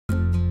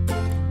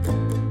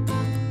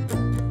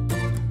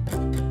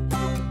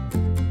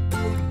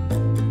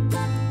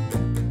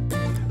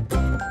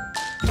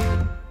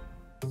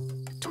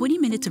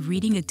minutes of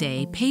reading a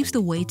day paves the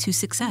way to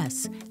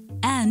success,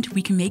 and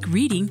we can make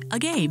reading a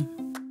game.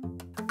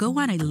 Go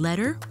on a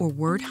letter or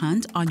word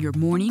hunt on your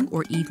morning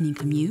or evening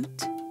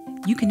commute.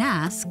 You can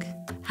ask,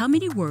 how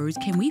many words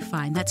can we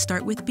find that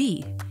start with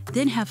B?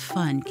 Then have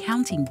fun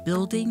counting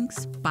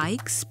buildings,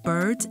 bikes,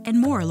 birds, and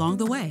more along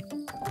the way.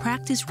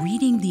 Practice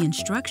reading the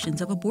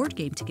instructions of a board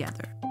game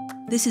together.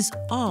 This is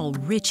all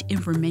rich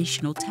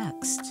informational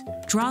text.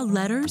 Draw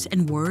letters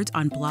and words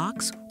on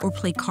blocks or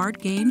play card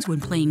games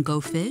when playing Go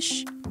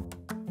Fish.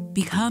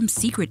 Become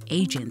secret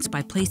agents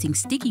by placing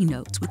sticky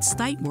notes with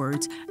sight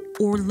words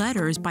or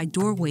letters by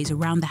doorways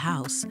around the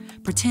house.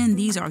 Pretend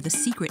these are the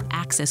secret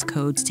access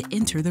codes to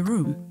enter the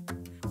room.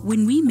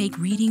 When we make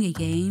reading a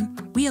game,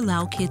 we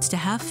allow kids to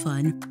have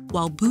fun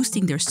while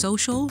boosting their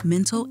social,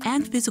 mental,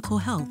 and physical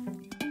health.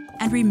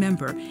 And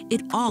remember,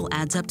 it all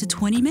adds up to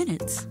 20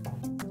 minutes.